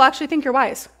mouth, people will actually think you're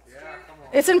wise.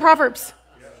 It's in Proverbs.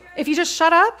 If you just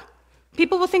shut up,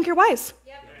 people will think you're wise.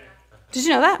 Did you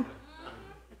know that?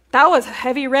 That was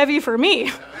heavy for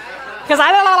me. Because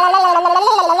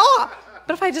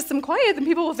but if I just am quiet, then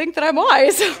people will think that I'm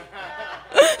wise.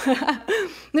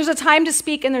 There's a time to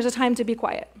speak and there's a time to be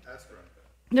quiet.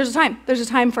 There's a time. There's a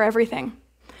time for everything.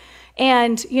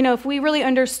 And, you know, if we really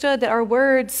understood that our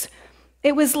words,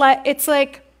 it's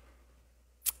like,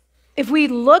 if we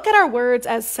look at our words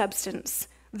as substance,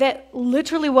 that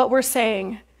literally what we're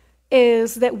saying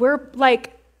is that we're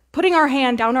like putting our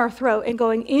hand down our throat and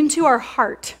going into our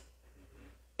heart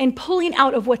and pulling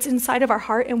out of what's inside of our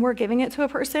heart, and we're giving it to a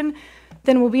person,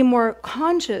 then we'll be more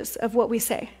conscious of what we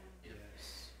say.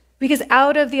 Because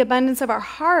out of the abundance of our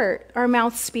heart, our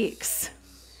mouth speaks.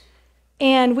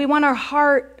 And we want our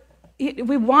heart,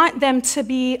 we want them to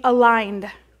be aligned,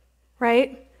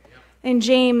 right? In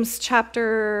James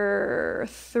chapter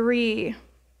 3,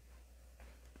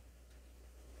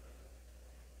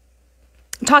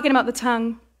 talking about the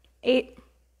tongue, 8.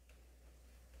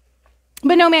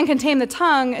 But no man can tame the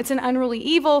tongue. It's an unruly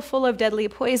evil full of deadly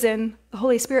poison. The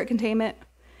Holy Spirit can tame it.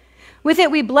 With it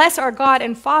we bless our God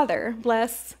and Father,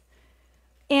 bless.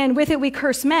 And with it we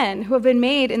curse men who have been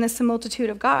made in the similitude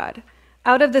of God.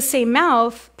 Out of the same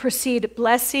mouth proceed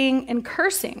blessing and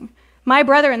cursing. My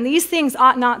brethren, these things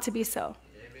ought not to be so.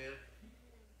 Amen.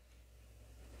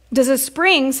 Does a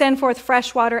spring send forth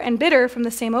fresh water and bitter from the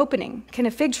same opening? Can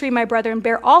a fig tree, my brethren,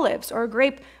 bear olives, or a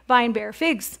grapevine bear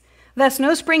figs? Thus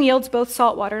no spring yields both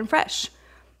salt water and fresh.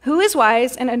 Who is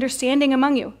wise and understanding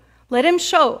among you? Let him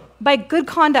show by good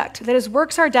conduct that his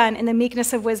works are done in the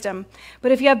meekness of wisdom.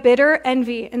 But if you have bitter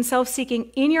envy and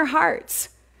self-seeking in your hearts,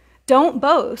 don't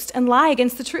boast and lie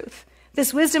against the truth.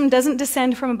 This wisdom doesn't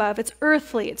descend from above. It's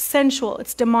earthly, it's sensual,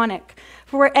 it's demonic.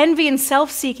 For where envy and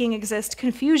self-seeking exist,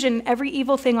 confusion and every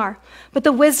evil thing are. But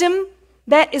the wisdom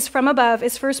that is from above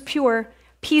is first pure,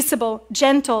 peaceable,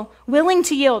 gentle, willing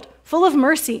to yield, full of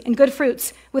mercy and good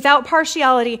fruits, without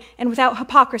partiality and without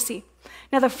hypocrisy.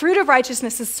 Now the fruit of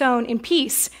righteousness is sown in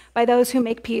peace by those who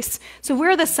make peace. So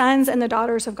we're the sons and the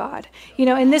daughters of God, you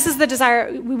know, and this is the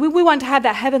desire. We want to have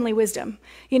that heavenly wisdom,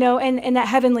 you know, and that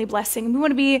heavenly blessing. We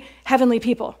want to be heavenly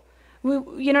people.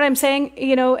 You know what I'm saying?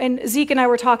 You know, and Zeke and I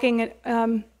were talking,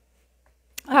 and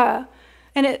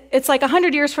it's like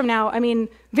 100 years from now, I mean,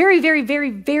 very, very,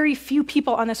 very, very few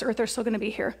people on this earth are still going to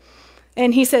be here.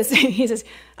 And he says,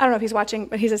 I don't know if he's watching,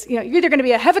 but he says, you know, you're either going to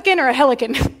be a Hevekin or a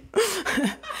Helican.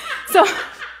 So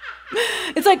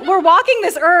it's like we're walking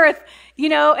this earth, you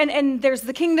know, and there's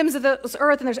the kingdoms of this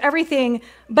earth and there's everything,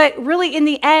 but really in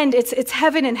the end, it's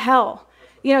heaven and hell.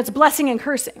 You know, it's blessing and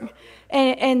cursing.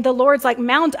 And the Lord's like,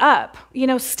 mount up, you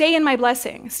know, stay in my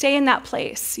blessing, stay in that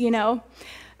place, you know.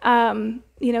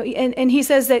 You know, and he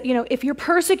says that, you know, if you're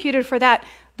persecuted for that,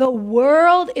 the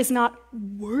world is not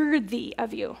worthy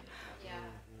of you. Yeah.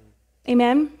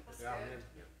 Amen? Yeah.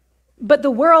 But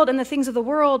the world and the things of the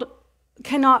world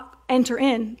cannot enter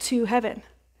into heaven.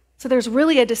 So there's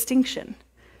really a distinction.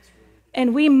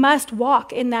 And we must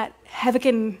walk in that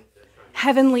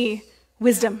heavenly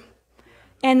wisdom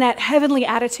and that heavenly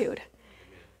attitude.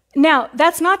 Now,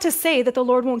 that's not to say that the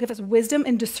Lord won't give us wisdom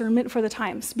and discernment for the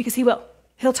times, because he will.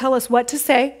 He'll tell us what to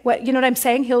say, you know what I'm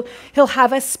saying? He'll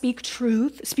have us speak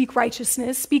truth, speak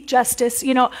righteousness, speak justice.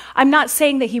 You know, I'm not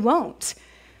saying that he won't,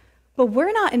 but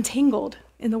we're not entangled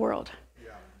in the world.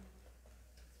 Yeah.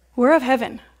 We're of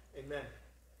heaven. Amen.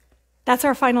 That's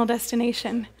our final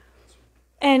destination.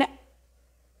 And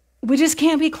we just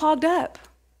can't be clogged up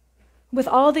with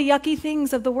all the yucky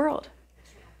things of the world.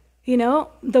 You know,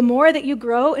 the more that you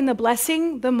grow in the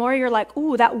blessing, the more you're like,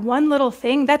 ooh, that one little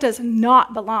thing, that does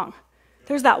not belong.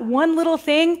 There's that one little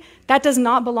thing that does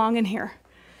not belong in here.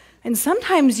 And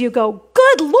sometimes you go,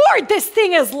 good Lord, this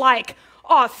thing is like,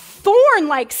 a thorn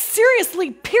like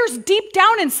seriously pierced deep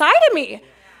down inside of me.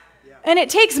 And it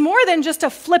takes more than just a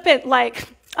flippant like,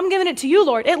 I'm giving it to you,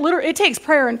 Lord. It takes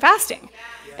prayer and fasting.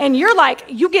 And you're like,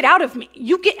 you get out of me.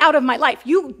 You get out of my life.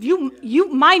 You're going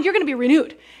to be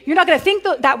renewed. You're not going to think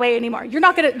that way anymore. You're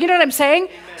not going to, you know what I'm saying?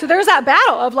 So there's that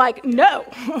battle of like, no,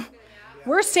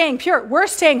 we're staying pure. We're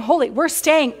staying holy. We're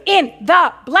staying in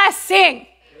the blessing.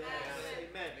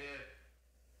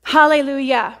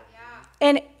 Hallelujah.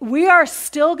 And we are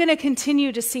still going to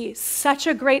continue to see such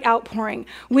a great outpouring.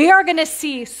 We are going to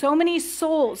see so many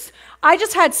souls. I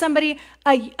just had somebody,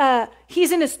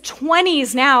 he's in his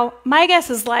 20s now. My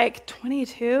guess is like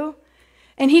 22.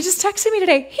 And he just texted me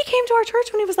today. He came to our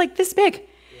church when he was like this big.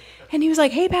 And he was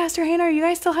like, hey, Pastor Hannah, are you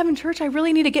guys still having church? I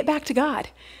really need to get back to God.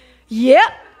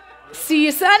 Yep. See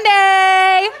you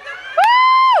Sunday.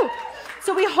 Woo!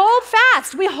 So we hold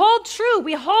fast. We hold true.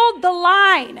 We hold the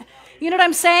line. You know what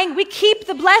I'm saying? We keep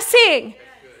the blessing.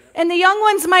 And the young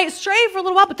ones might stray for a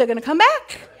little while, but they're going to come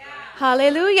back.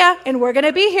 Hallelujah. And we're going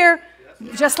to be here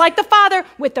just like the Father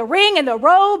with the ring and the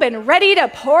robe and ready to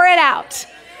pour it out.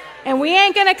 And we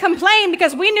ain't going to complain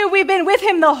because we knew we've been with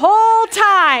him the whole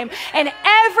time. And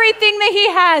everything that he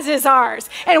has is ours.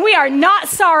 And we are not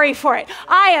sorry for it.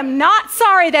 I am not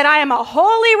sorry that I am a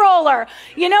holy roller.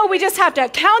 You know, we just have to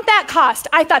count that cost.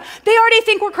 I thought, they already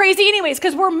think we're crazy anyways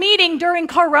because we're meeting during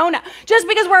Corona. Just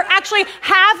because we're actually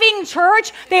having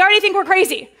church, they already think we're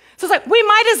crazy. So it's like, we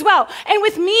might as well. And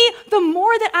with me, the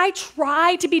more that I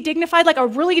try to be dignified, like a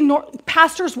really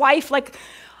pastor's wife, like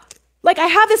I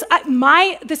have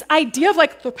this idea of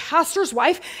like the pastor's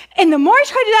wife, and the more I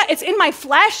try to do that, it's in my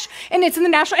flesh and it's in the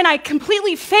natural, and I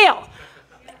completely fail.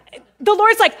 The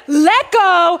Lord's like, let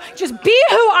go, just be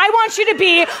who I want you to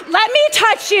be. Let me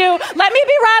touch you. Let me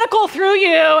be radical through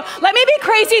you. Let me be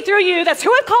crazy through you. That's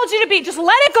who I've called you to be. Just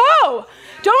let it go.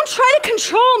 Don't try to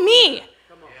control me.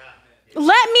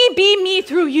 Let me be me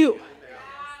through you.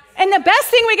 And the best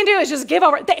thing we can do is just give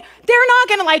over. They're not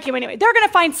going to like you anyway. They're going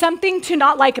to find something to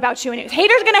not like about you anyways.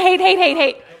 Haters going to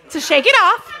hate. So shake it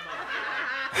off.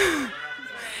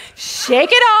 Shake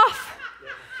it off.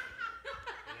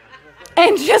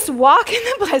 And just walk in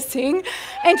the blessing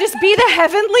and just be the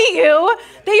heavenly you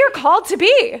that you're called to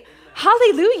be.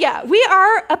 Hallelujah. We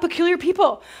are a peculiar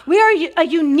people. We are a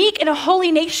unique and a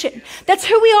holy nation. That's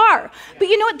who we are. But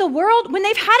you know what? The world, when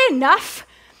they've had enough,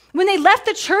 when they left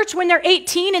the church when they're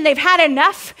 18 and they've had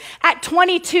enough at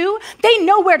 22, they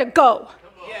know where to go.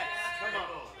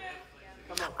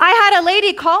 I had a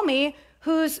lady call me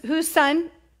whose son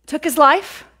took his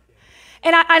life.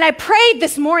 And I prayed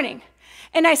this morning.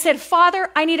 And I said, Father,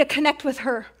 I need to connect with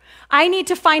her. I need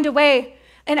to find a way.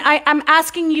 And I'm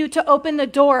asking you to open the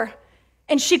door.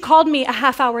 And she called me a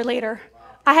half hour later.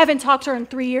 I haven't talked to her in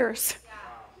 3 years.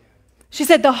 She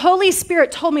said, the Holy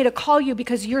Spirit told me to call you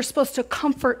because you're supposed to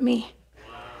comfort me.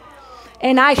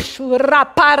 And I prayed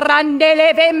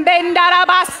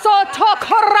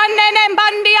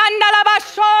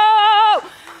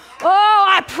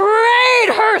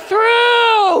her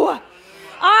through.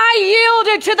 I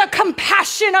yielded to the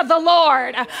compassion of the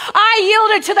Lord. I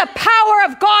yielded to the power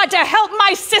of God to help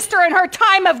my sister in her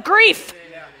time of grief.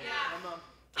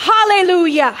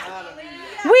 Hallelujah.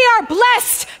 We are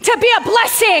blessed to be a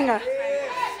blessing.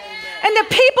 And the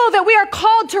people that we are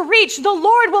called to reach, the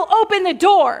Lord will open the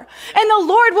door and the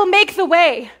Lord will make the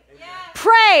way.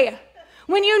 Pray.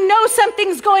 When you know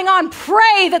something's going on,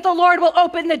 pray that the Lord will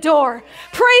open the door.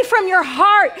 Pray from your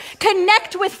heart.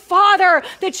 Connect with Father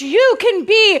that you can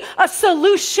be a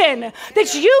solution,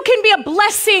 that you can be a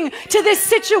blessing to this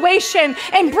situation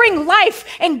and bring life,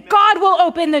 and God will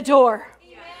open the door.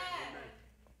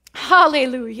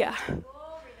 Hallelujah.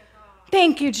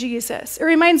 Thank you, Jesus. It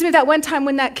reminds me of that one time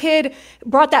when that kid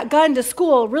brought that gun to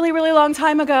school really, really long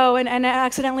time ago and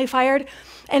accidentally fired.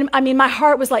 And I mean, my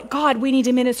heart was like, God, we need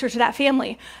to minister to that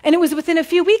family. And it was within a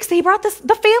few weeks that he brought the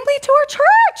family to our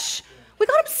church. We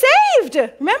got them saved,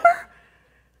 remember?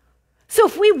 So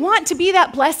if we want to be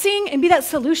that blessing and be that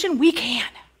solution, we can.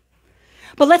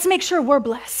 But let's make sure we're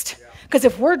blessed. Because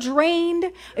if we're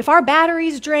drained, if our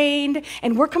battery's drained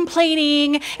and we're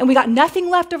complaining and we got nothing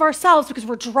left of ourselves because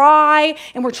we're dry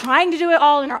and we're trying to do it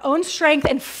all in our own strength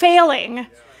and failing,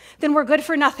 then we're good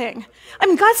for nothing. I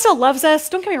mean, God still loves us.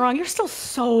 Don't get me wrong. You're still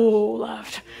so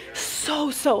loved. So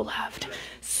loved.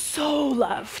 So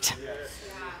loved.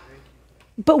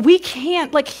 But we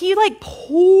can't, he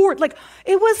poured,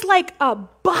 it was like a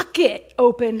bucket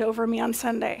opened over me on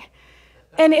Sunday.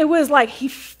 And it was like he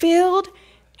filled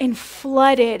and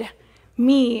flooded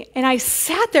me. And I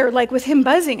sat there with him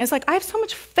buzzing. It's like, I have so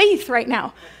much faith right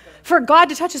now for God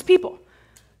to touch his people.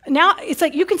 Now it's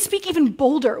like you can speak even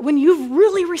bolder. When you've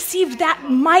really received that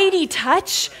mighty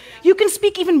touch, you can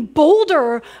speak even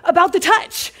bolder about the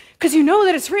touch because you know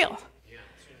that it's real.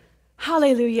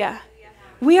 Hallelujah.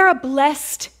 We are a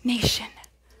blessed nation.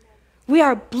 We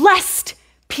are a blessed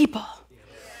people.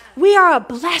 We are a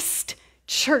blessed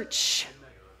church.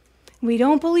 We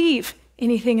don't believe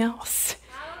anything else.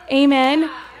 Amen.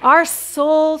 Our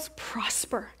souls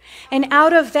prosper. And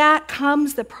out of that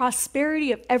comes the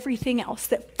prosperity of everything else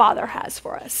that Father has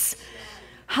for us.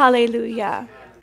 Hallelujah.